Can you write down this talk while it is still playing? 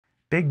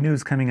Big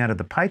news coming out of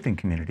the Python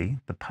community.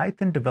 The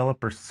Python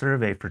Developer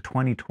Survey for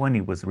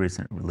 2020 was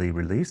recently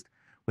released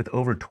with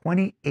over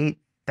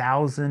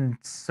 28,000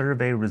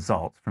 survey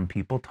results from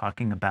people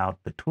talking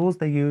about the tools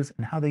they use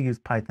and how they use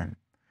Python.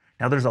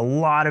 Now, there's a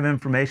lot of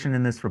information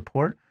in this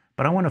report,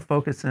 but I want to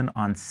focus in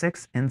on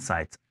 6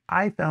 insights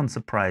I found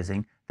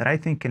surprising that I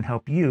think can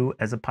help you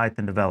as a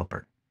Python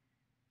developer.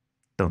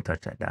 Don't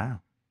touch that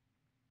dial.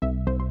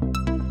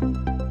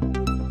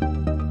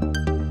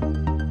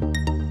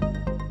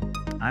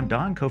 I'm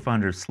Don,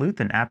 co-founder of Sleuth,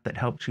 an app that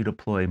helps you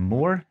deploy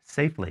more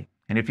safely.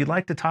 And if you'd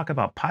like to talk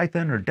about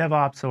Python or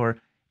DevOps or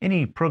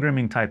any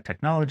programming type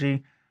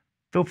technology,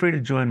 feel free to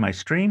join my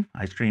stream.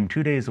 I stream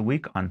 2 days a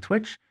week on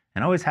Twitch,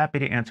 and always happy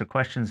to answer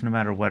questions no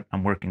matter what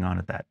I'm working on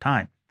at that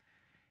time.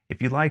 If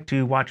you'd like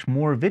to watch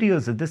more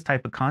videos of this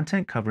type of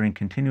content covering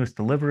continuous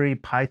delivery,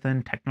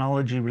 Python,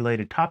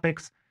 technology-related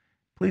topics,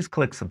 please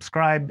click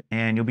subscribe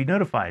and you'll be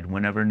notified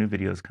whenever new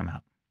videos come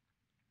out.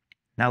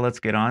 Now let's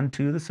get on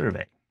to the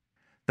survey.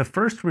 The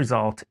first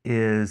result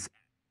is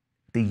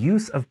the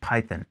use of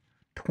Python.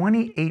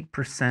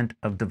 28%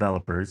 of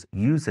developers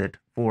use it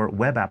for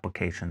web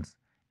applications,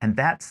 and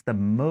that's the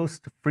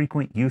most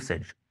frequent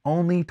usage,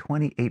 only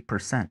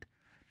 28%.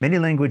 Many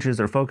languages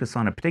are focused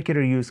on a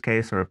particular use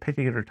case or a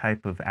particular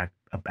type of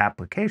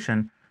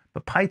application,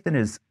 but Python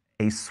is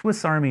a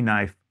Swiss Army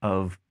knife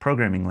of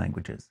programming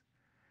languages.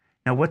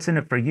 Now, what's in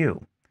it for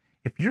you?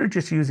 If you're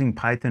just using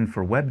Python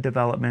for web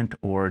development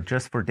or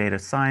just for data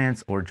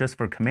science or just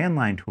for command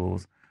line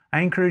tools, I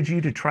encourage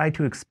you to try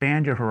to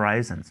expand your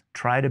horizons.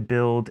 Try to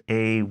build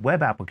a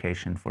web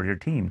application for your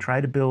team.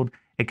 Try to build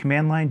a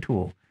command line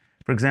tool.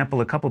 For example,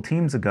 a couple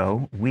teams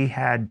ago, we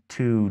had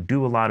to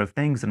do a lot of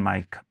things in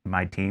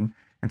my team,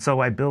 and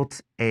so I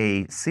built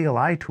a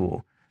CLI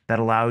tool that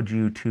allowed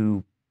you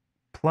to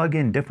plug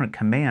in different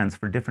commands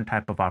for different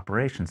type of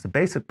operations. The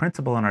basic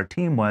principle on our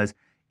team was,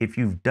 if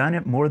you've done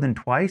it more than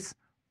twice,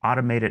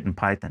 automate it in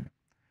Python.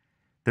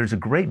 There's a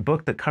great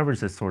book that covers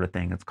this sort of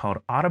thing. It's called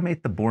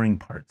Automate the Boring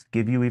Parts,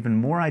 give you even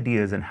more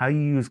ideas on how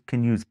you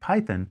can use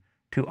Python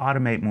to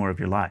automate more of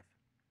your life.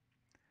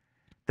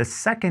 The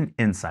second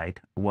insight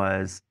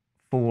was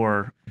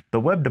for the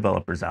web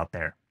developers out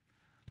there.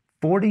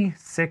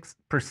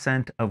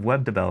 46% of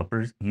web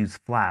developers use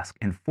Flask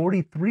and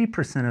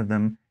 43% of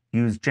them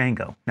use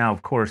Django. Now,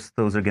 of course,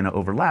 those are going to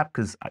overlap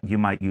because you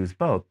might use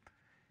both.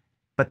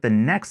 But the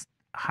next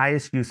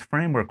highest use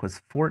framework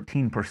was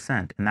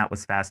 14%, and that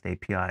was Fast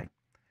API.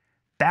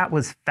 That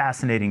was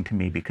fascinating to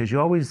me because you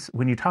always,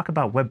 when you talk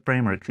about web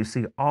frameworks, you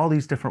see all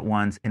these different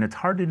ones, and it's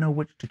hard to know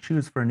which to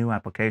choose for a new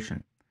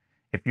application.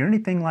 If you're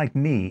anything like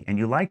me and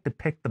you like to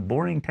pick the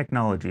boring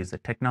technologies, the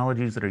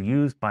technologies that are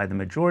used by the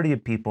majority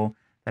of people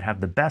that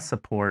have the best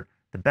support,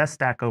 the best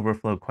Stack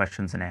Overflow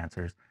questions and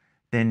answers,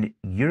 then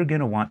you're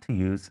going to want to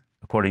use,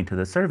 according to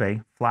the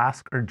survey,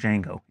 Flask or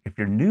Django. If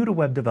you're new to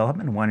web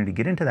development and wanting to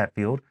get into that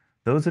field,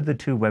 those are the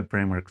 2 web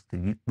frameworks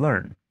to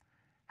learn.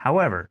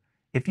 However,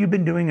 if you've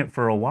been doing it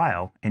for a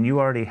while and you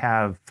already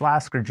have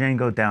Flask or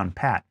Django down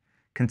pat,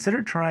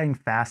 consider trying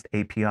Fast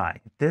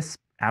API. This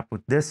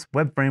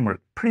web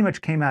framework pretty much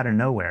came out of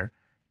nowhere.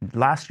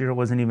 Last year it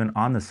wasn't even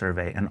on the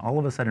survey, and all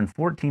of a sudden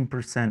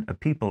 14%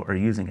 of people are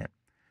using it.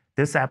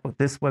 This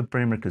web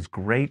framework is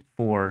great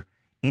for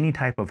any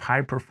type of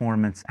high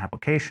performance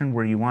application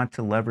where you want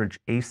to leverage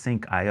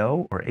async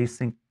I/O or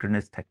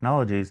asynchronous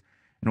technologies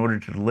in order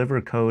to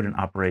deliver code and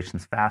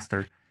operations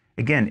faster.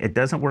 Again, it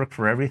doesn't work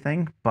for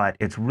everything, but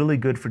it's really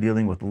good for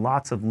dealing with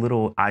lots of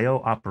little I/O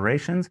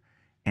operations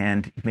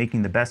and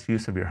making the best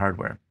use of your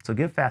hardware. So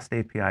give Fast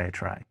API a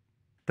try.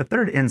 The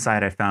third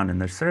insight I found in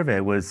the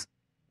survey was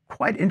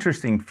quite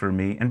interesting for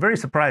me and very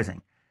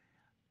surprising.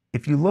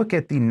 If you look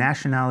at the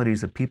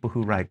nationalities of people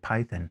who write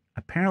Python,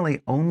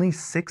 apparently only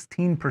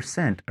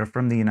 16% are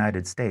from the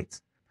United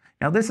States.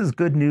 Now, this is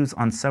good news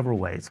on several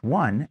ways.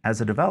 One,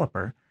 as a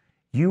developer,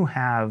 you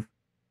have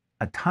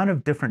a ton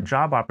of different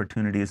job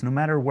opportunities no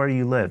matter where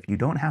you live. You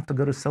don't have to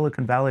go to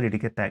Silicon Valley to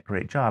get that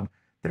great job.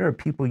 There are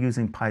people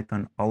using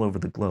Python all over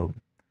the globe.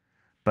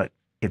 But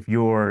if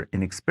you're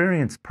an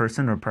experienced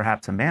person or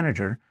perhaps a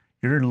manager,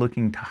 you're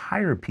looking to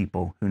hire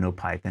people who know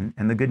Python.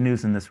 And the good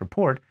news in this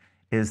report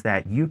is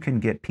that you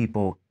can get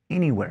people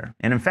anywhere.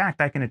 And in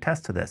fact, I can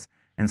attest to this.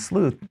 In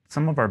Sleuth,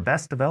 some of our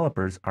best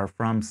developers are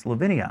from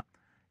Slovenia,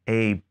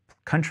 a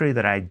country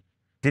that I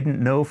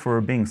didn't know for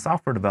being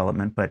software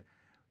development, but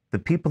the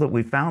people that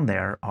we found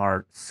there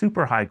are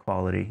super high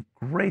quality,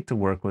 great to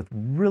work with,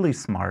 really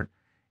smart,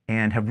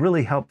 and have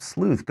really helped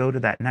Sleuth go to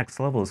that next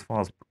level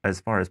as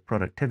far as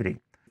productivity.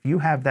 If you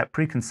have that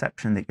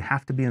preconception that you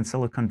have to be in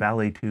Silicon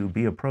Valley to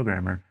be a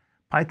programmer,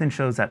 Python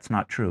shows that's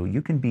not true.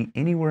 You can be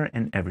anywhere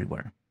and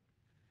everywhere.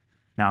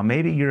 Now,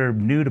 maybe you're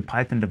new to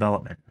Python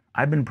development.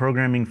 I've been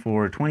programming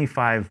for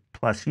 25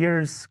 plus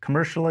years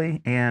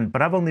commercially,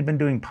 but I've only been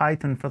doing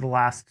Python for the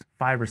last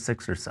 5 or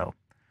 6 or so.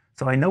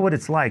 So I know what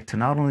it's like to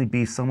not only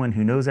be someone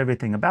who knows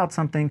everything about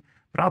something,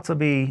 but also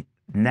be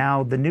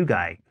now the new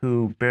guy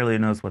who barely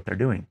knows what they're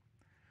doing.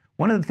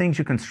 One of the things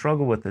you can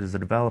struggle with as a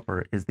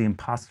developer is the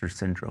imposter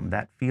syndrome,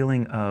 that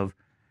feeling of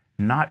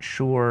not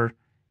sure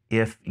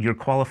if you're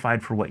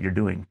qualified for what you're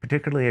doing.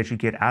 Particularly as you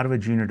get out of a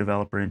junior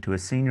developer into a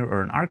senior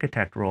or an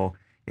architect role,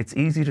 it's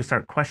easy to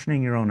start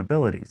questioning your own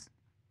abilities.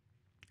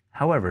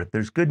 However,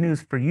 there's good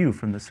news for you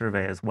from the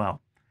survey as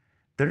well.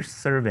 Their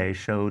survey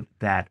showed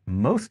that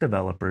most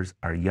developers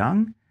are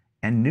young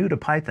and new to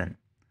Python.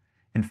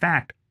 In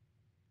fact,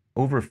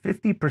 over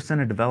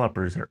 50% of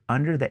developers are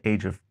under the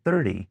age of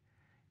 30,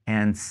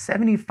 and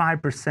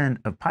 75%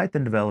 of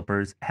Python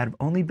developers have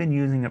only been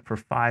using it for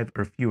 5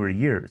 or fewer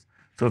years.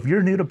 So if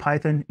you're new to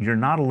Python, you're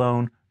not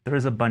alone.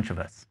 There's a bunch of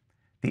us.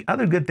 The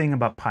other good thing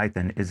about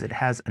Python is it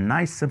has a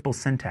nice simple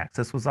syntax.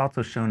 This was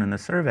also shown in the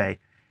survey.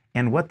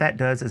 And what that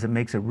does is it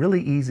makes it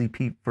really easy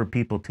for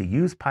people to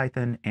use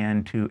Python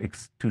and to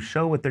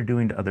show what they're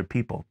doing to other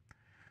people.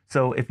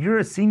 So if you're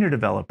a senior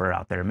developer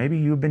out there, maybe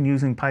you've been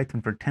using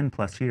Python for 10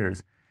 plus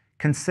years,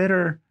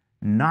 consider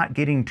not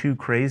getting too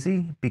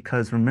crazy,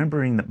 because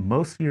remembering that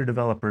most of your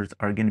developers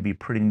are going to be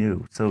pretty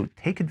new. So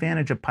take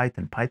advantage of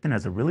Python. Python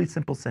has a really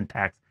simple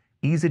syntax,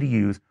 easy to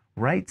use,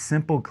 write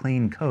simple,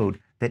 clean code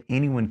that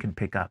anyone can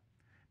pick up.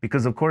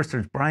 Because of course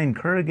there's Brian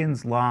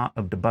Currigan's law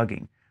of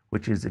debugging,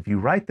 which is if you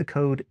write the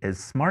code as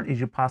smart as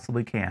you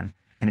possibly can,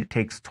 and it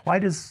takes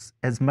twice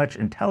as much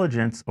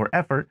intelligence or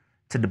effort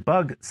to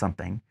debug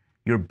something,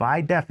 you're by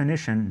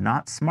definition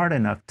not smart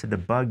enough to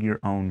debug your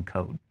own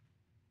code.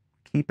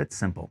 Keep it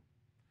simple.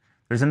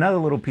 There's another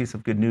little piece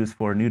of good news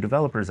for new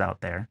developers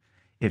out there.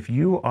 If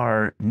you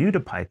are new to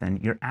Python,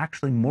 you're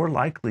actually more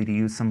likely to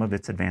use some of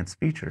its advanced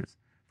features.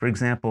 For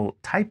example,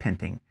 type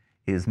hinting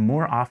is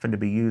more often to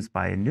be used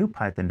by a new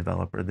Python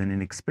developer than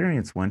an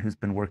experienced one who's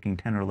been working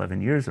 10 or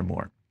 11 years or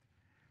more.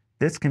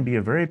 This can be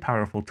a very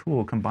powerful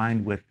tool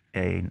combined with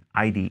an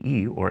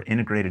IDE or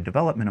integrated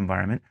development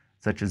environment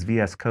such as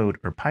VS Code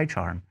or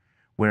PyCharm,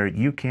 where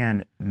you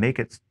can make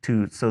it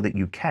so that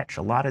you catch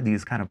a lot of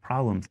these kind of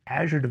problems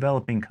as you're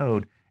developing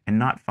code and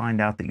not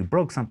find out that you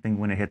broke something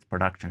when it hits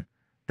production.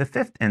 The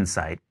fifth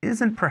insight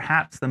isn't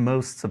perhaps the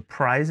most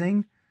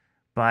surprising,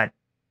 but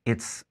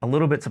it's a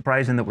little bit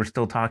surprising that we're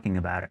still talking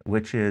about it,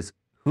 which is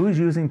who is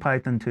using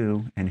Python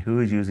 2 and who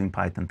is using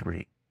Python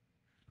 3.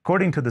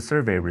 According to the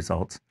survey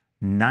results,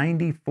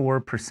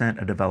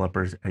 94% of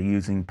developers are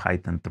using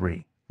Python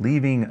 3,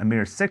 leaving a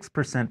mere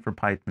 6% for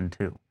Python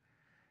 2.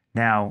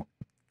 Now,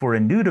 for a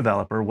new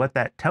developer, what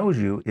that tells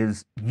you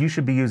is you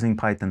should be using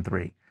Python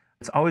 3.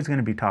 It's always going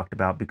to be talked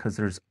about because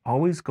there's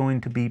always going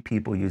to be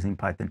people using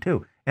Python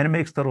 2, and it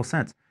makes total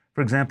sense.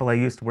 For example, I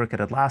used to work at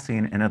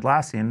Atlassian, and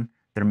Atlassian,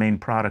 their main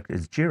product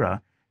is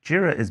Jira.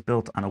 Jira is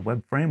built on a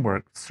web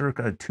framework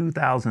circa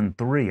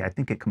 2003. I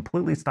think it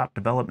completely stopped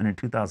development in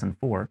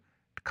 2004,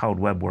 called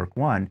WebWork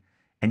 1,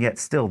 and yet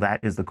still that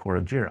is the core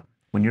of Jira.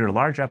 When you're a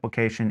large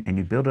application and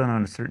you build it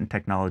on a certain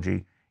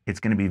technology, it's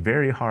going to be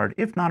very hard,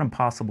 if not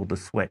impossible, to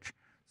switch.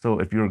 So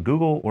if you're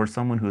Google or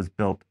someone who has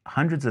built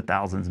hundreds of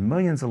thousands,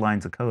 millions of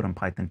lines of code on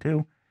Python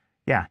 2,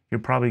 yeah, you're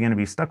probably going to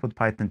be stuck with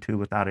Python 2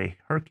 without a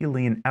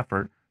Herculean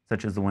effort,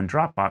 such as the one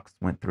Dropbox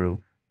went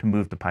through to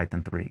move to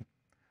Python 3.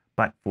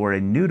 But for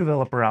a new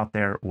developer out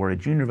there or a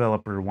junior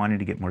developer wanting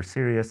to get more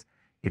serious,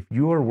 if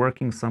you are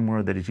working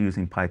somewhere that is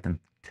using Python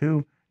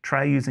 2,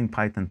 try using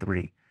Python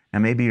 3. Now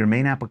maybe your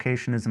main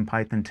application is in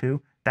Python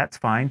 2, that's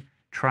fine.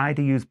 Try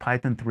to use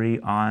Python 3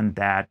 on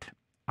that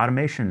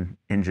automation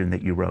engine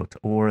that you wrote,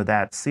 or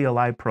that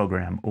CLI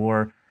program,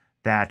 or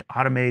that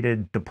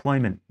automated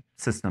deployment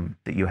system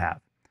that you have.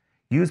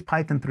 Use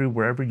Python 3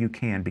 wherever you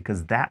can,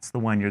 because that's the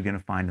one you're going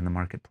to find in the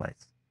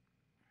marketplace.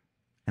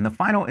 And the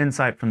final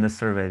insight from this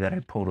survey that I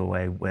pulled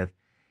away with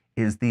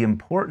is the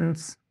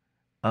importance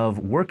of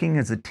working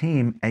as a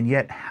team, and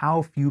yet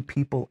how few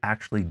people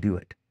actually do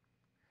it.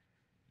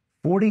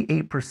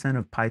 48%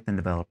 of Python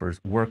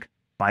developers work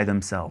by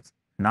themselves,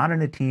 not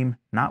in a team,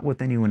 not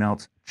with anyone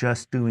else,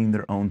 just doing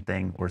their own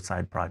thing or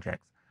side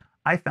projects.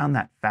 I found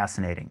that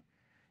fascinating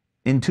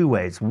in two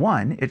ways.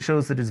 One, it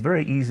shows that it's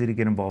very easy to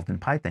get involved in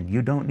Python.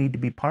 You don't need to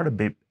be part of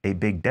a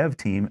big dev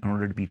team in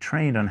order to be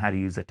trained on how to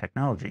use the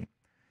technology.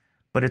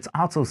 But it's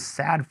also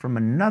sad from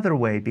another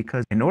way,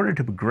 because in order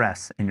to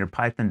progress in your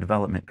Python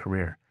development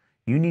career,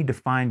 you need to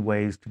find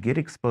ways to get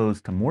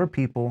exposed to more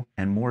people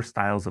and more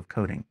styles of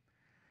coding.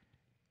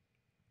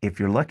 If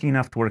you're lucky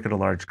enough to work at a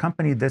large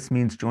company, this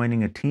means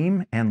joining a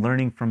team and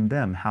learning from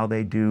them how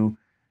they do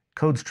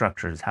code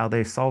structures, how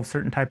they solve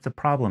certain types of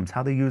problems,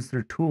 how they use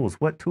their tools,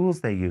 what tools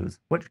they use,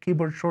 what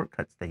keyboard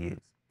shortcuts they use.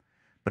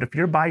 But if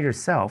you're by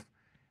yourself,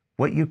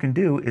 what you can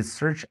do is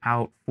search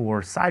out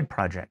for side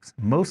projects.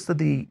 Most of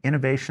the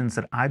innovations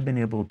that I've been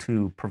able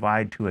to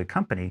provide to a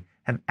company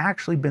have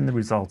actually been the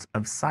results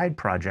of side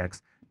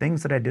projects,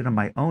 things that I did on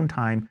my own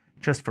time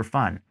just for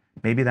fun.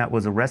 Maybe that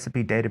was a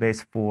recipe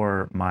database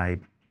for my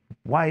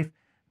wife.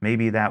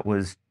 Maybe that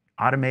was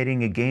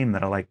automating a game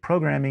that I like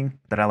programming,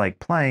 that I like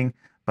playing,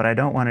 but I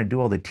don't want to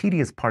do all the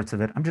tedious parts of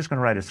it. I'm just going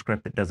to write a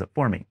script that does it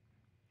for me.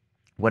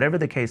 Whatever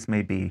the case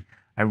may be,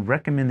 I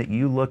recommend that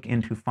you look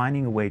into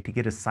finding a way to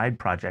get a side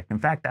project. In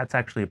fact, that's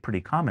actually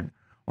pretty common.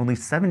 Only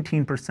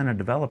 17% of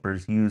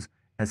developers use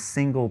a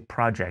single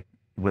project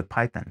with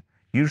Python.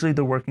 Usually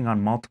they're working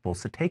on multiple,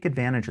 so take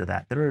advantage of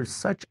that. There is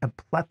such a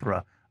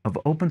plethora of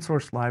open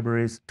source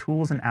libraries,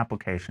 tools, and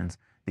applications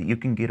that you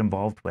can get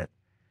involved with.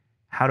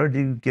 How do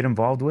you get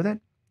involved with it?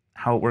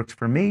 How it works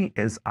for me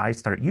is I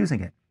start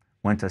using it.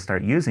 Once I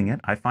start using it,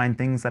 I find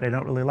things that I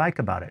don't really like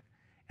about it.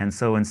 And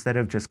so instead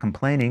of just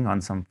complaining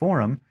on some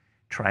forum,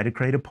 try to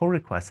create a pull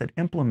request that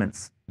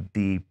implements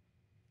the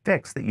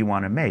fix that you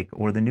want to make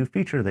or the new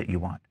feature that you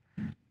want.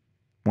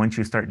 Once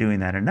you start doing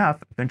that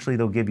enough, eventually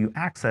they'll give you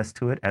access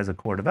to it as a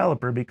core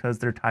developer because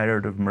they're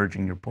tired of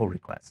merging your pull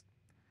requests.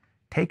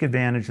 Take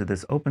advantage of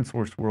this open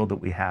source world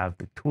that we have,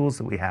 the tools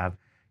that we have,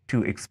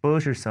 to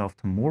expose yourself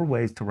to more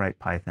ways to write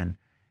Python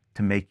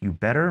to make you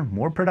better,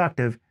 more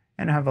productive,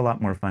 and have a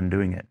lot more fun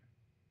doing it.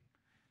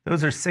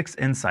 Those are 6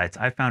 insights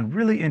I found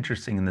really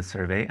interesting in this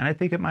survey, and I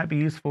think it might be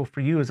useful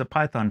for you as a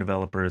Python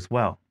developer as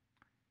well.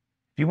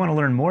 If you want to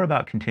learn more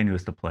about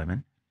continuous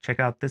deployment, check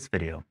out this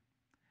video.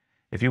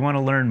 If you want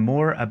to learn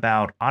more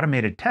about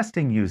automated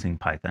testing using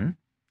Python,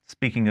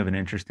 speaking of an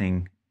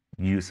interesting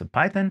use of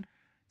Python,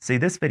 see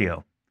this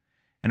video.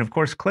 And of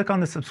course, click on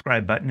the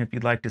subscribe button if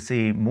you'd like to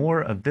see more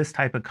of this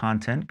type of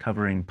content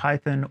covering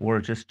Python or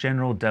just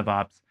general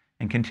DevOps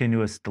and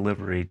continuous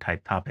delivery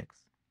type topics.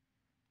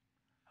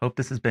 Hope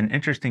this has been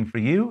interesting for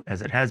you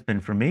as it has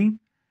been for me.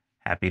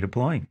 Happy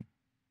deploying.